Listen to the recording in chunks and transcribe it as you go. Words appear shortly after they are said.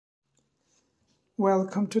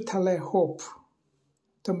Welcome to TeleHope.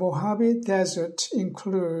 The Mojave Desert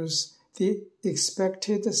includes the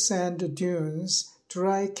expected sand dunes,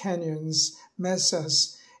 dry canyons,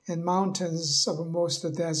 mesas, and mountains of most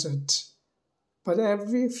desert. But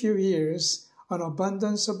every few years, an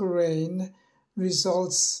abundance of rain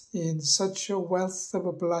results in such a wealth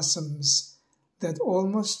of blossoms that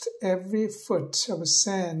almost every foot of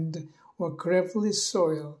sand or gravelly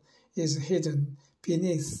soil is hidden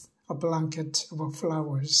beneath a blanket of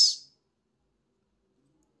flowers.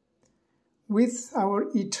 With our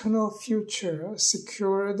eternal future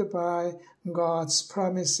secured by God's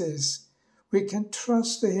promises, we can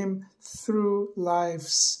trust Him through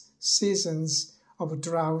life's seasons of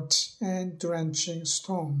drought and drenching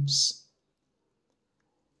storms.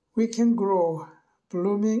 We can grow,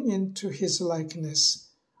 blooming into His likeness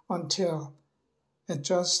until, at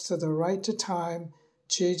just the right time,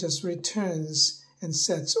 Jesus returns and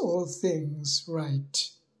sets all things right.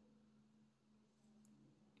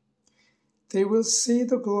 They will see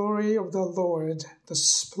the glory of the Lord, the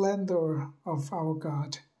splendor of our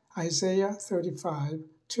God. Isaiah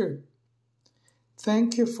 35:2.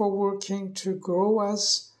 Thank you for working to grow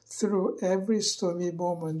us through every stormy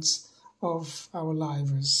moment of our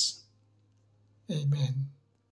lives. Amen.